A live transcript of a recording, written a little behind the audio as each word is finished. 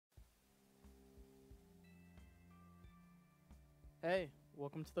Hey,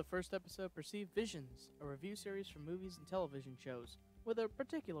 welcome to the first episode of Perceived Visions, a review series for movies and television shows, with a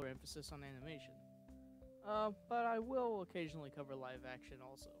particular emphasis on animation. But I will occasionally cover live action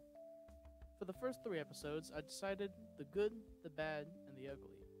also. For the first three episodes, I decided the good, the bad, and the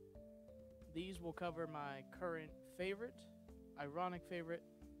ugly. These will cover my current favorite, ironic favorite,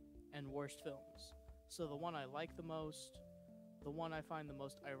 and worst films. So the one I like the most, the one I find the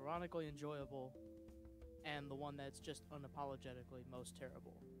most ironically enjoyable, and the one that's just unapologetically most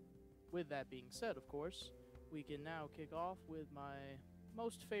terrible. With that being said, of course, we can now kick off with my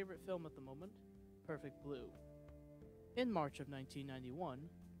most favorite film at the moment, Perfect Blue. In March of 1991,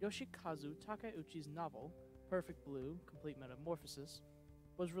 Yoshikazu Takeuchi's novel, Perfect Blue, Complete Metamorphosis,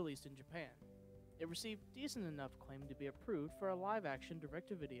 was released in Japan. It received decent enough acclaim to be approved for a live-action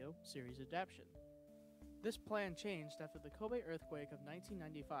direct-to-video series adaptation. This plan changed after the Kobe earthquake of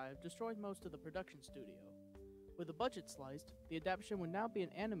 1995 destroyed most of the production studio. With the budget sliced, the adaptation would now be an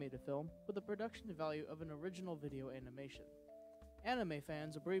animated film with a production value of an original video animation. Anime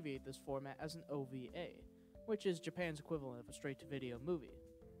fans abbreviate this format as an OVA, which is Japan's equivalent of a straight-to-video movie.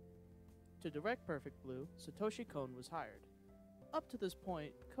 To direct Perfect Blue, Satoshi Kon was hired. Up to this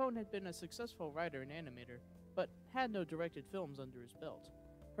point, Kon had been a successful writer and animator, but had no directed films under his belt.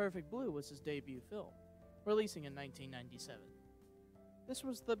 Perfect Blue was his debut film, releasing in 1997. This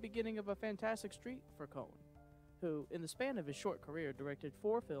was the beginning of a fantastic streak for Kon, who, in the span of his short career, directed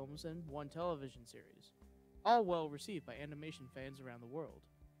 4 films and 1 television series, all well received by animation fans around the world.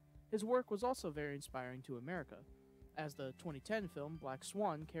 His work was also very inspiring to America, as the 2010 film Black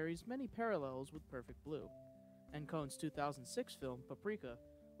Swan carries many parallels with Perfect Blue, and Kon's 2006 film Paprika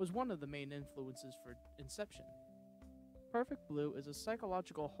was one of the main influences for Inception. Perfect Blue is a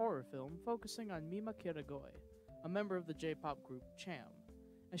psychological horror film focusing on Mima Kiragoe, a member of the J-pop group Cham,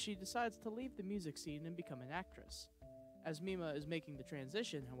 as she decides to leave the music scene and become an actress. As Mima is making the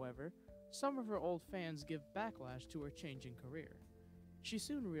transition, however, some of her old fans give backlash to her changing career. She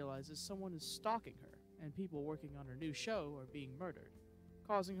soon realizes someone is stalking her, and people working on her new show are being murdered,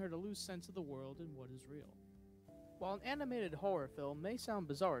 causing her to lose sense of the world and what is real. While an animated horror film may sound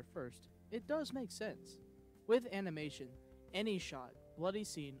bizarre at first, it does make sense. With animation, any shot, bloody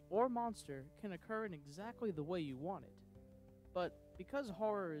scene, or monster can occur in exactly the way you want it. But because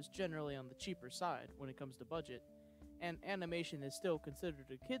horror is generally on the cheaper side when it comes to budget, and animation is still considered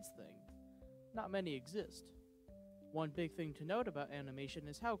a kid's thing, not many exist. One big thing to note about animation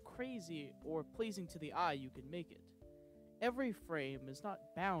is how crazy or pleasing to the eye you can make it. Every frame is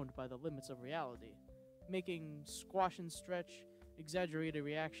not bound by the limits of reality, making squash and stretch, exaggerated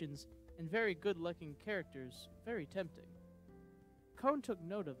reactions, and very good-looking characters very tempting. Kon took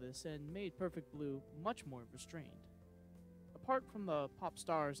note of this and made Perfect Blue much more restrained. Apart from the pop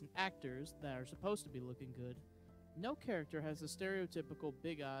stars and actors that are supposed to be looking good, no character has the stereotypical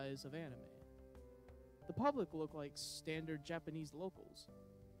big eyes of anime. The public look like standard Japanese locals.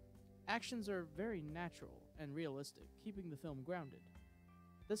 Actions are very natural and realistic, keeping the film grounded.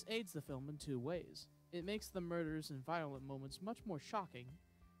 This aids the film in 2 ways. It makes the murders and violent moments much more shocking,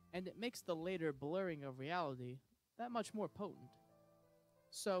 and it makes the later blurring of reality that much more potent.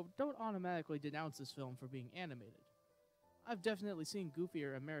 So don't automatically denounce this film for being animated. I've definitely seen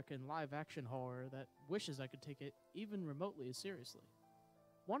goofier American live-action horror that wishes I could take it even remotely as seriously.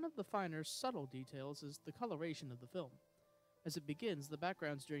 One of the finer, subtle details is the coloration of the film. As it begins, the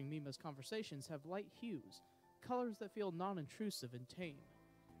backgrounds during Mima's conversations have light hues, colors that feel non-intrusive and tame.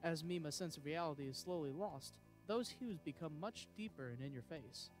 As Mima's sense of reality is slowly lost, those hues become much deeper and in your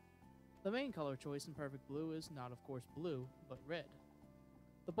face. The main color choice in Perfect Blue is not, of course, blue, but red.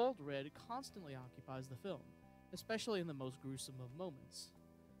 The bold red constantly occupies the film, especially in the most gruesome of moments.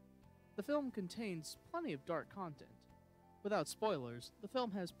 The film contains plenty of dark content. Without spoilers, the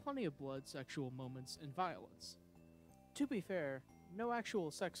film has plenty of blood, sexual moments, and violence. To be fair, no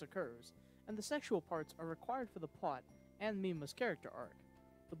actual sex occurs, and the sexual parts are required for the plot and Mima's character arc.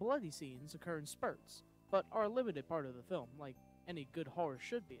 The bloody scenes occur in spurts, but are a limited part of the film, like any good horror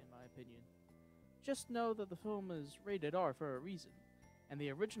should be in my opinion. Just know that the film is rated R for a reason, and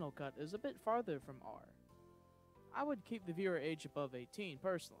the original cut is a bit farther from R. I would keep the viewer age above 18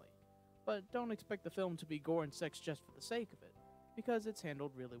 personally, but don't expect the film to be gore and sex just for the sake of it, because it's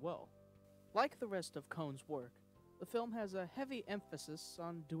handled really well. Like the rest of Kon's work, the film has a heavy emphasis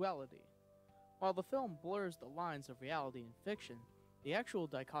on duality. While the film blurs the lines of reality and fiction, the actual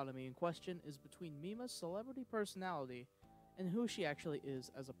dichotomy in question is between Mima's celebrity personality and who she actually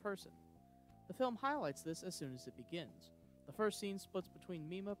is as a person. The film highlights this as soon as it begins. The first scene splits between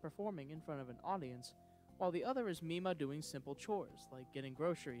Mima performing in front of an audience, while the other is Mima doing simple chores, like getting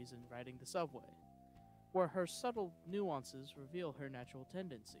groceries and riding the subway. where her subtle nuances reveal her natural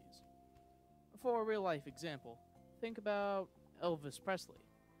tendencies. For a real life example, think about Elvis Presley.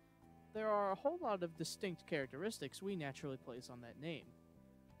 There are a whole lot of distinct characteristics we naturally place on that name.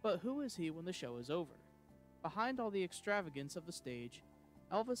 But who is he when the show is over? Behind all the extravagance of the stage,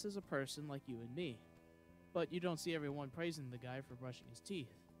 Elvis is a person like you and me. But you don't see everyone praising the guy for brushing his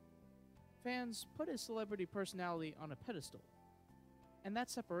teeth. Fans put his celebrity personality on a pedestal, and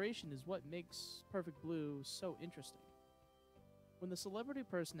that separation is what makes Perfect Blue so interesting. When the celebrity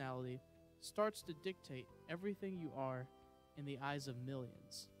personality starts to dictate everything you are in the eyes of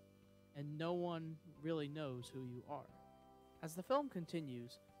millions, and no one really knows who you are. As the film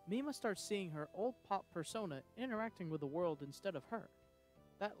continues, Mima starts seeing her old pop persona interacting with the world instead of her.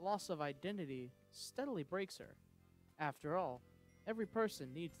 That loss of identity steadily breaks her. After all, every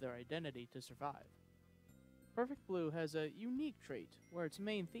person needs their identity to survive. Perfect Blue has a unique trait where its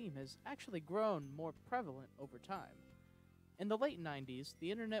main theme has actually grown more prevalent over time. In the late 90s,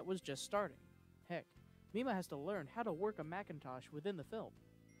 the internet was just starting. Heck, Mima has to learn how to work a Macintosh within the film.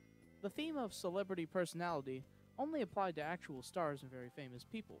 The theme of celebrity personality only applied to actual stars and very famous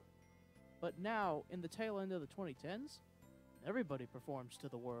people. But now, in the tail end of the 2010s, everybody performs to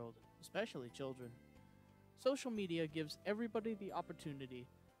the world, especially children. Social media gives everybody the opportunity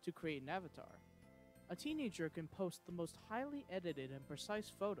to create an avatar. A teenager can post the most highly edited and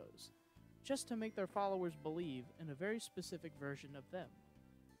precise photos just to make their followers believe in a very specific version of them.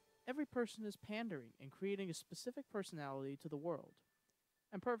 Every person is pandering and creating a specific personality to the world,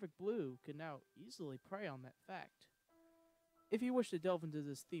 and Perfect Blue can now easily prey on that fact. If you wish to delve into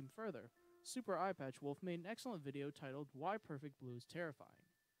this theme further, Super Eyepatch Wolf made an excellent video titled Why Perfect Blue is Terrifying.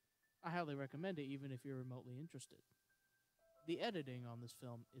 I highly recommend it even if you're remotely interested. The editing on this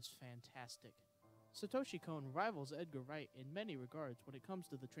film is fantastic. Satoshi Kon rivals Edgar Wright in many regards when it comes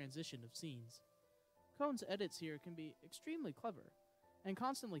to the transition of scenes. Kon's edits here can be extremely clever, and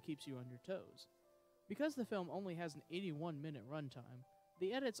constantly keeps you on your toes. Because the film only has an 81-minute runtime,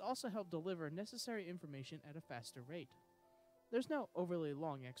 the edits also help deliver necessary information at a faster rate. There's no overly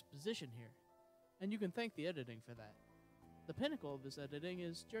long exposition here, and you can thank the editing for that. The pinnacle of this editing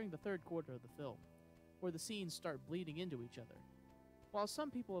is during the third quarter of the film, where the scenes start bleeding into each other. While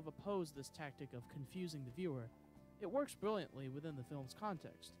some people have opposed this tactic of confusing the viewer, it works brilliantly within the film's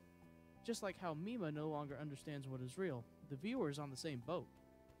context. Just like how Mima no longer understands what is real, the viewer is on the same boat,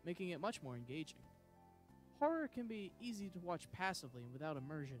 making it much more engaging. Horror can be easy to watch passively without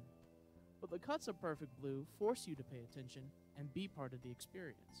immersion, but the cuts of Perfect Blue force you to pay attention and be part of the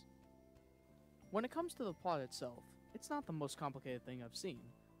experience. When it comes to the plot itself, it's not the most complicated thing I've seen,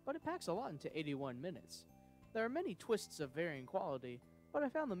 but it packs a lot into 81 minutes. There are many twists of varying quality, but I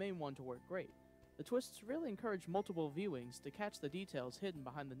found the main one to work great. The twists really encourage multiple viewings to catch the details hidden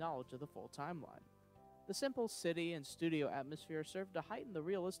behind the knowledge of the full timeline. The simple city and studio atmosphere serve to heighten the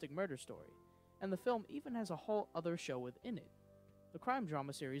realistic murder story, and the film even has a whole other show within it, the crime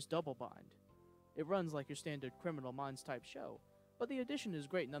drama series Double Bind. It runs like your standard Criminal Minds type show, but the addition is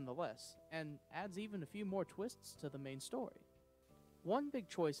great nonetheless, and adds even a few more twists to the main story. One big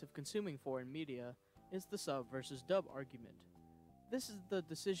choice of consuming foreign media is the sub versus dub argument. This is the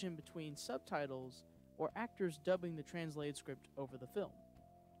decision between subtitles or actors dubbing the translated script over the film.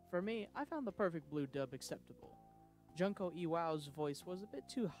 For me, I found the Perfect Blue dub acceptable. Junko Iwao's voice was a bit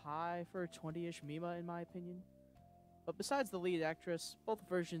too high for a 20-ish Mima in my opinion. But besides the lead actress, both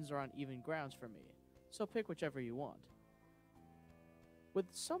versions are on even grounds for me, so pick whichever you want. With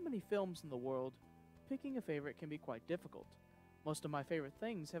so many films in the world, picking a favorite can be quite difficult. Most of my favorite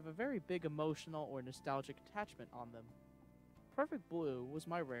things have a very big emotional or nostalgic attachment on them. Perfect Blue was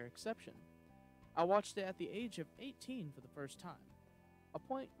my rare exception. I watched it at the age of 18 for the first time, a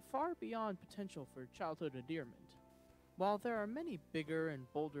point far beyond potential for childhood endearment. While there are many bigger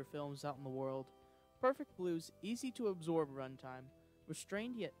and bolder films out in the world, Perfect Blue's easy-to-absorb runtime,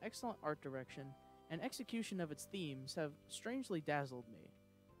 restrained yet excellent art direction, and execution of its themes have strangely dazzled me.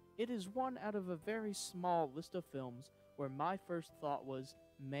 It is one out of a very small list of films where my first thought was,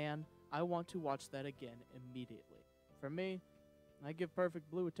 man, I want to watch that again immediately. For me, I give Perfect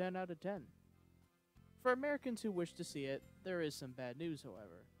Blue a 10 out of 10. For Americans who wish to see it, there is some bad news,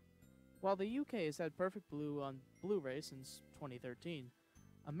 however. While the UK has had Perfect Blue on Blu-ray since 2013,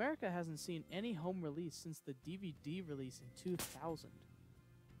 America hasn't seen any home release since the DVD release in 2000.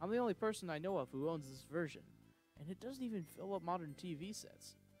 I'm the only person I know of who owns this version, and it doesn't even fill up modern TV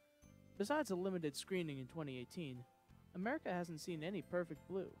sets. Besides a limited screening in 2018, America hasn't seen any Perfect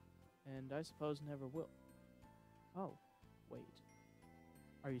Blue, and I suppose never will. Oh, wait.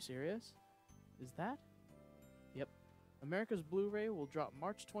 Are you serious? Is that? Yep. America's Blu-ray will drop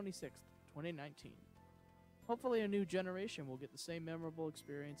March 26th, 2019. Hopefully a new generation will get the same memorable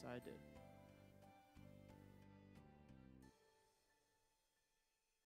experience I did.